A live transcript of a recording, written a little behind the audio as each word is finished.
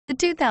The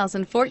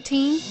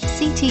 2014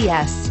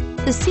 CTS.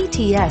 The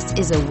CTS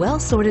is a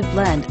well-sorted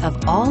blend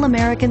of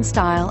all-American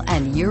style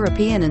and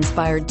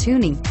European-inspired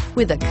tuning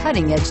with a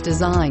cutting-edge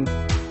design.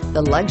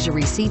 The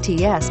luxury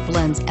CTS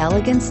blends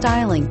elegant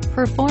styling,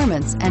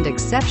 performance, and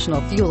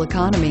exceptional fuel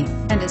economy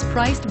and is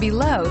priced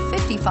below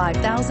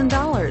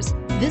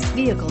 $55,000. This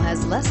vehicle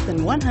has less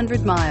than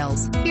 100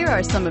 miles. Here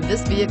are some of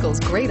this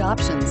vehicle's great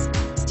options: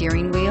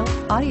 steering wheel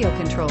audio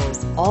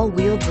controls,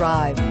 all-wheel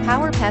drive,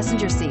 power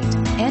passenger seat,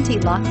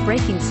 anti-lock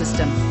braking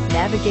system,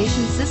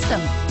 navigation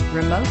system,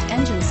 remote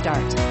engine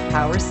start,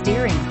 power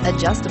steering,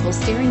 adjustable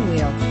steering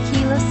wheel,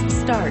 keyless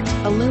start,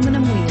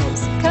 aluminum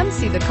wheels. Come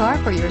see the car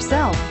for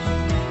yourself.